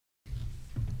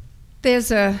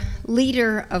There's a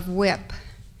leader of WIPP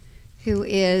who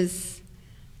is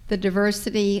the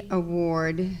Diversity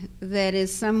Award that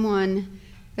is someone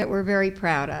that we're very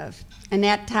proud of,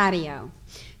 Annette Taddeo,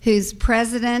 who's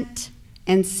president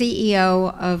and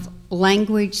CEO of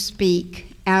Language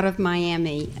Speak out of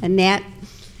Miami. Annette,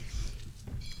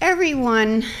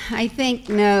 everyone, I think,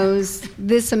 knows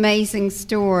this amazing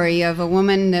story of a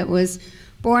woman that was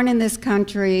born in this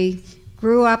country,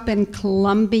 grew up in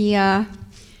Colombia,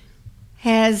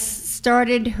 has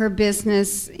started her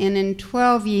business, and in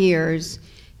 12 years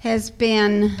has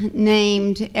been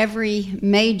named every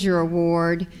major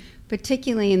award,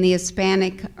 particularly in the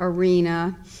Hispanic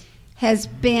arena, has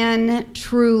been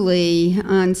truly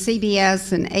on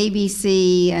CBS and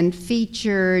ABC and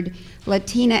featured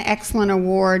Latina Excellent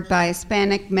Award by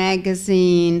Hispanic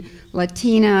Magazine,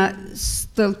 Latina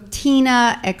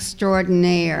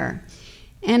Extraordinaire.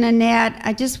 And Annette,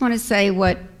 I just want to say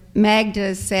what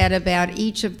Magda said about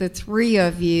each of the three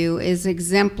of you is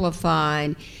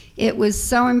exemplified. It was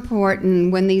so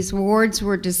important when these awards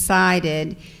were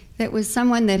decided that it was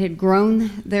someone that had grown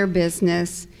their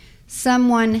business,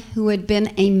 someone who had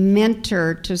been a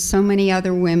mentor to so many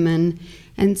other women,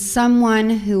 and someone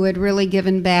who had really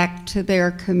given back to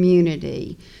their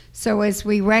community. So as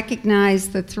we recognize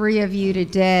the three of you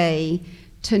today,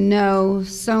 to know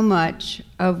so much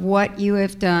of what you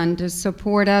have done to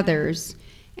support others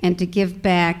and to give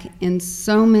back in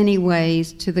so many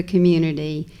ways to the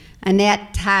community.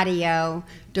 Annette Taddeo,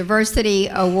 Diversity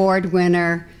Award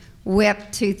winner,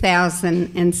 WIPP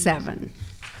 2007.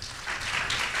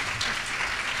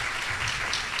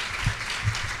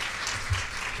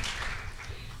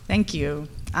 Thank you.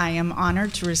 I am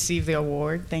honored to receive the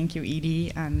award. Thank you,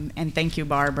 Edie, and thank you,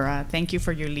 Barbara. Thank you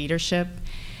for your leadership.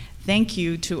 Thank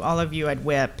you to all of you at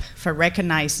WIPP for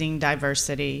recognizing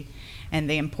diversity and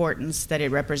the importance that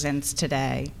it represents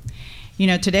today. You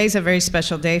know, today's a very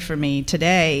special day for me.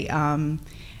 Today,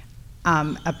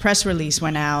 a press release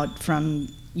went out from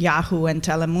Yahoo and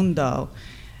Telemundo.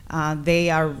 They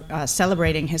are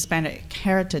celebrating Hispanic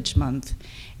Heritage Month,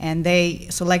 and they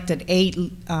selected 8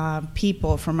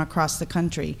 people from across the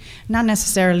country, not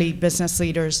necessarily business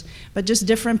leaders, but just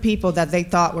different people that they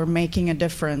thought were making a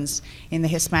difference in the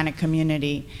Hispanic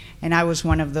community, and I was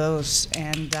one of those.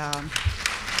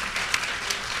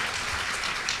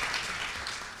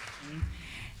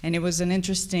 And it was an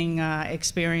interesting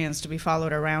experience to be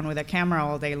followed around with a camera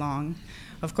all day long.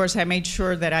 Of course, I made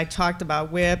sure that I talked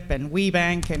about WIPP and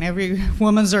WeBank and every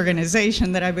women's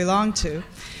organization that I belong to.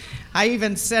 I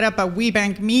even set up a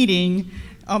WeBank meeting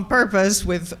on purpose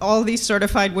with all these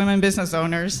certified women business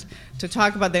owners to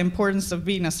talk about the importance of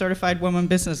being a certified woman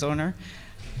business owner,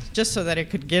 just so that it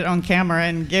could get on camera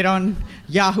and get on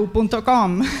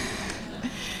yahoo.com.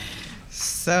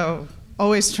 So,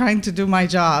 always trying to do my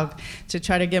job to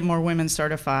try to get more women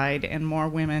certified and more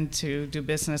women to do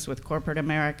business with corporate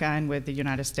America and with the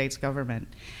United States government.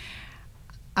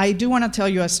 I do want to tell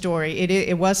you a story.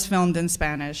 It was filmed in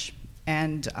Spanish,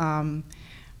 and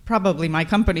probably my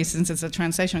company, since it's a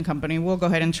translation company, will go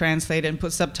ahead and translate it and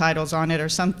put subtitles on it or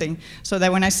something, so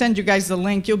that when I send you guys the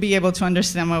link, you'll be able to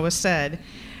understand what was said.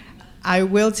 I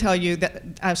will tell you that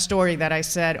a story that I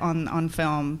said on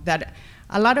film that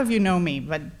a lot of you know me,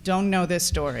 but don't know this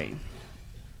story.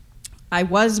 I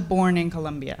was born in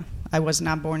Colombia. I was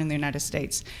not born in the United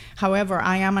States. However,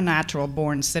 I am a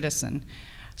natural-born citizen.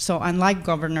 So unlike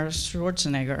Governor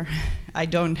Schwarzenegger, I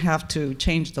don't have to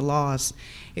change the laws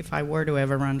if I were to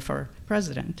ever run for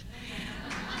president.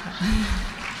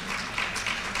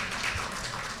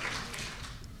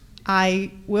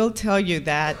 I will tell you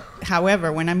that,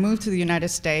 however, when I moved to the United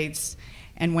States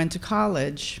and went to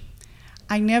college,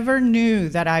 I never knew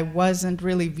that I wasn't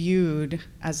really viewed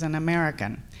as an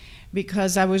American,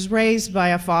 because I was raised by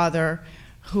a father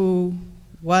who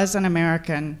was an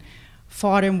American,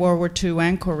 fought in World War II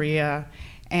and Korea,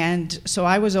 and so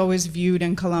I was always viewed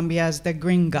in Colombia as the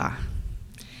gringa.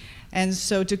 And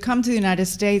so to come to the United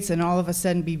States and all of a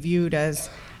sudden be viewed as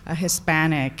a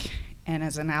Hispanic and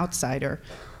as an outsider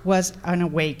was an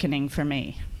awakening for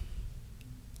me.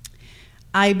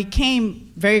 I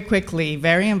became very quickly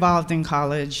very involved in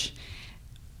college,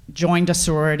 joined a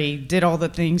sorority, did all the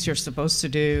things you're supposed to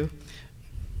do.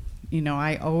 You know,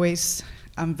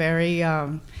 I'm very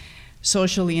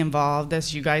socially involved,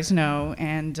 as you guys know,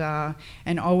 and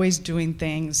always doing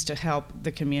things to help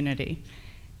the community.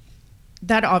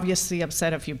 That obviously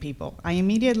upset a few people. I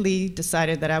immediately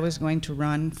decided that I was going to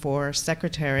run for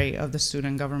secretary of the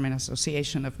Student Government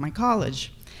Association of my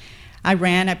college. I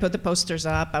ran, I put the posters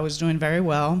up, I was doing very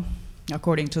well,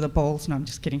 according to the polls. No, I'm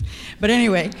just kidding. But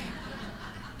anyway,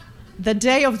 the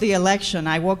day of the election,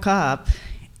 I woke up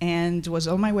and was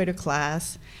on my way to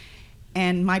class,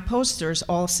 and my posters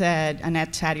all said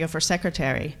Annette Taddeo for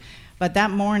secretary. But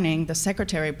that morning, the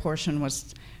secretary portion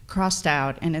was crossed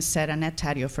out, and it said Annette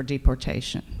Taddeo for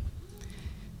deportation.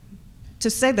 To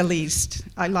say the least,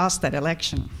 I lost that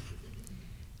election.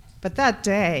 But that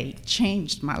day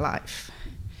changed my life.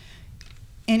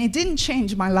 And it didn't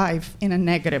change my life in a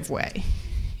negative way.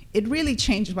 It really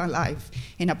changed my life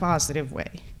in a positive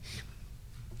way.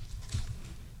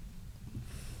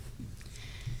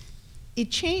 It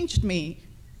changed me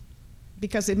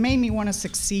because it made me want to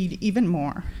succeed even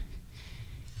more.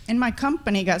 And my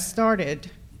company got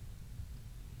started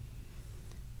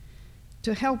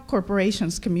to help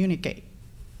corporations communicate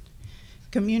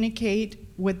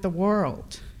with the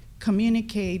world,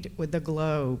 communicate with the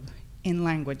globe in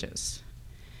languages.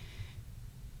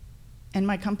 And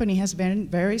my company has been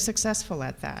very successful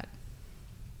at that.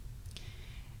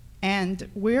 And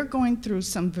we're going through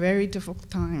some very difficult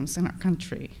times in our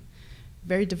country,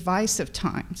 very divisive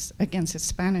times against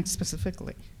Hispanics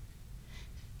specifically.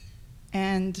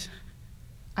 And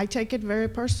I take it very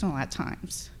personal at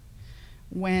times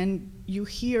when you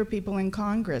hear people in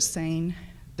Congress saying,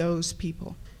 those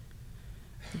people.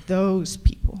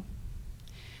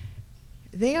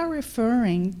 They are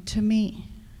referring to me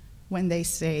when they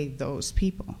say those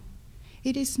people.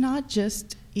 It is not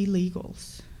just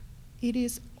illegals. It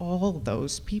is all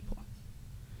those people.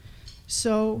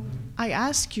 So I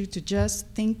ask you to just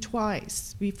think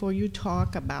twice before you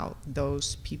talk about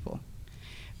those people.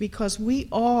 Because we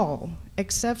all,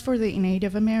 except for the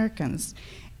Native Americans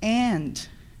and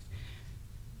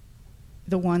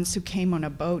the ones who came on a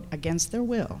boat against their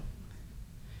will,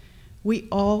 we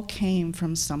all came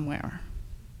from somewhere.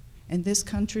 And this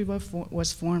country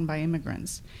was formed by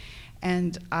immigrants.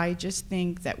 And I just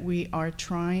think that we are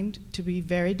trying to be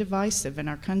very divisive in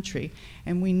our country,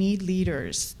 and we need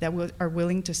leaders that are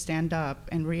willing to stand up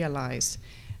and realize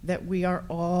that we are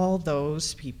all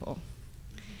those people.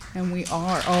 And we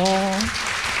are all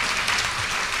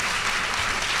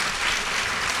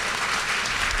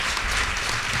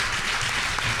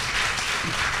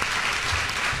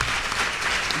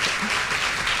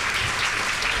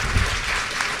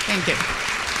Thank you.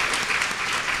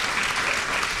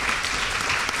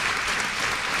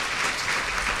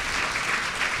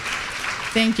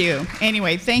 Thank you.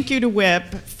 Anyway, thank you to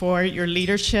WIPP for your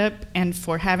leadership and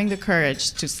for having the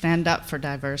courage to stand up for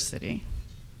diversity.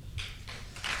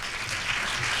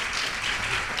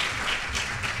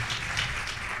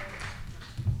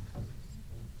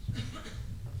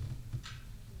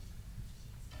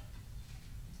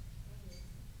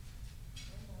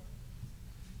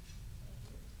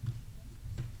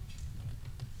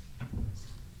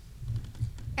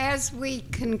 As we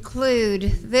conclude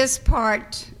this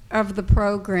part of the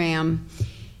program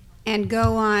and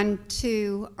go on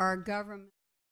to our government